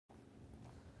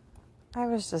I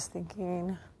was just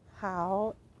thinking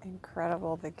how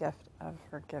incredible the gift of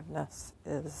forgiveness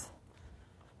is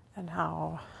and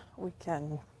how we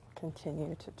can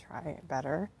continue to try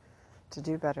better, to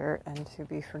do better, and to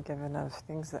be forgiven of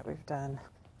things that we've done.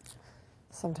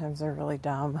 Sometimes they're really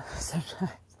dumb.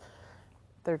 Sometimes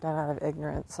they're done out of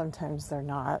ignorance. Sometimes they're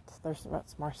not. They're much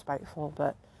more spiteful,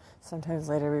 but sometimes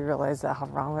later we realize that how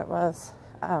wrong it was.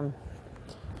 I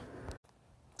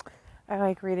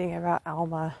like reading about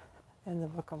Alma in the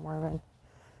Book of Mormon,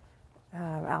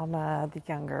 Alma the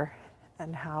Younger,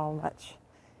 and how much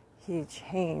he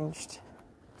changed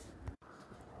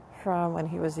from when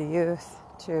he was a youth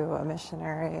to a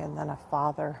missionary and then a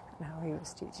father, and how he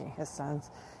was teaching his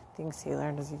sons things he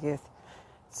learned as a youth.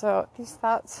 So these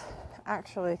thoughts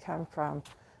actually come from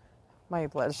my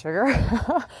blood sugar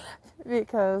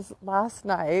because last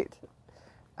night,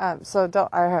 I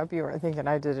hope you weren't thinking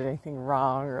I did anything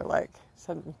wrong or like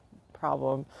some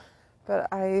problem,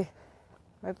 but my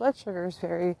blood sugar is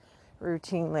very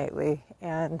routine lately,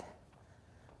 and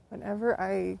whenever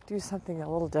I do something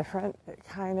a little different, it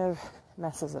kind of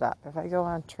messes it up. If I go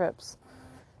on trips,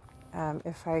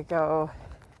 if I go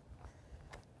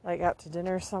like out to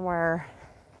dinner somewhere,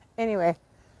 anyway,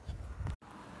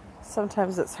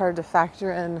 sometimes it's hard to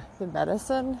factor in the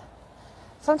medicine.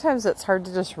 Sometimes it's hard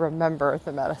to just remember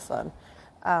the medicine.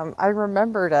 I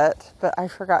remembered it, but I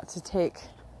forgot to take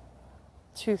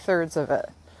 2/3 of it.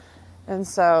 And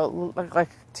so like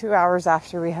 2 hours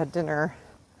after we had dinner,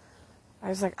 I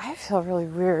was like, I feel really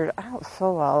weird. I don't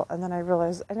feel well. And then I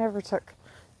realized I never took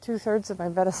 2/3 of my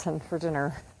medicine for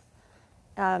dinner.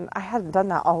 And I hadn't done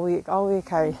that all week. All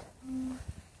week I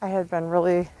had been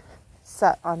really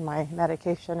set on my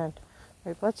medication, and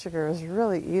my blood sugar was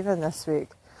really even this week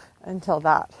until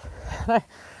that.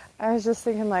 I was just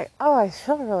thinking like, oh, I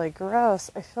feel really gross.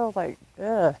 I feel like,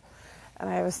 ugh. And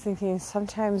I was thinking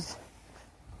sometimes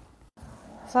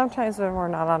when we're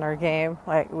not on our game,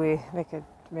 like we make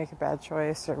a bad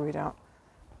choice, or we don't,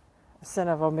 a sin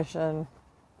of omission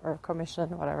or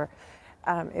commission, whatever.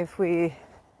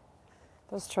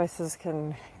 Those choices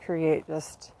can create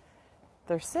just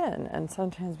their sin, and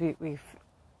sometimes we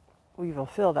will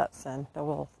feel that sin,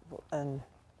 and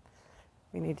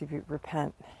we need to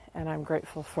repent. And I'm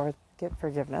grateful for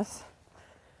forgiveness.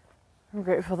 I'm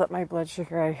grateful that my blood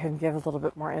sugar, I can give a little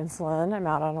bit more insulin. I'm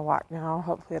out on a walk now.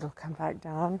 Hopefully it'll come back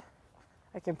down.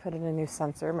 I can put in a new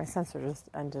sensor. My sensor just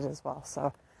ended as well.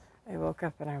 So I woke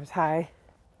up and I was high.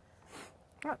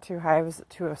 Not too high. I was at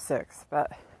 206,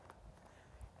 but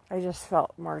I just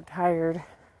felt more tired.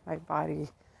 My body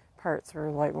parts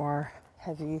were like more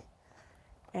heavy.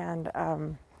 And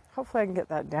hopefully I can get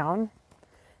that down.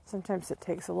 Sometimes it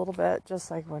takes a little bit, just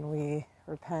like when we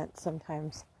repent.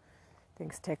 Sometimes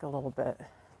things take a little bit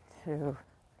to,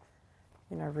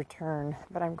 return.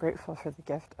 But I'm grateful for the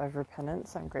gift of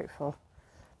repentance. I'm grateful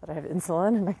that I have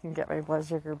insulin and I can get my blood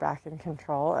sugar back in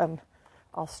control. And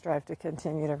I'll strive to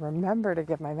continue to remember to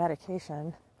give my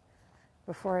medication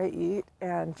before I eat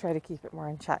and try to keep it more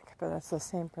in check. But that's the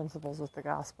same principles with the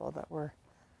gospel, that we're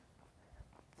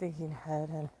thinking ahead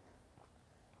and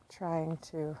trying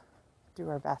to do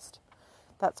our best.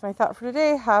 That's my thought for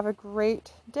today. Have a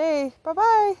great day.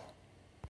 Bye-bye.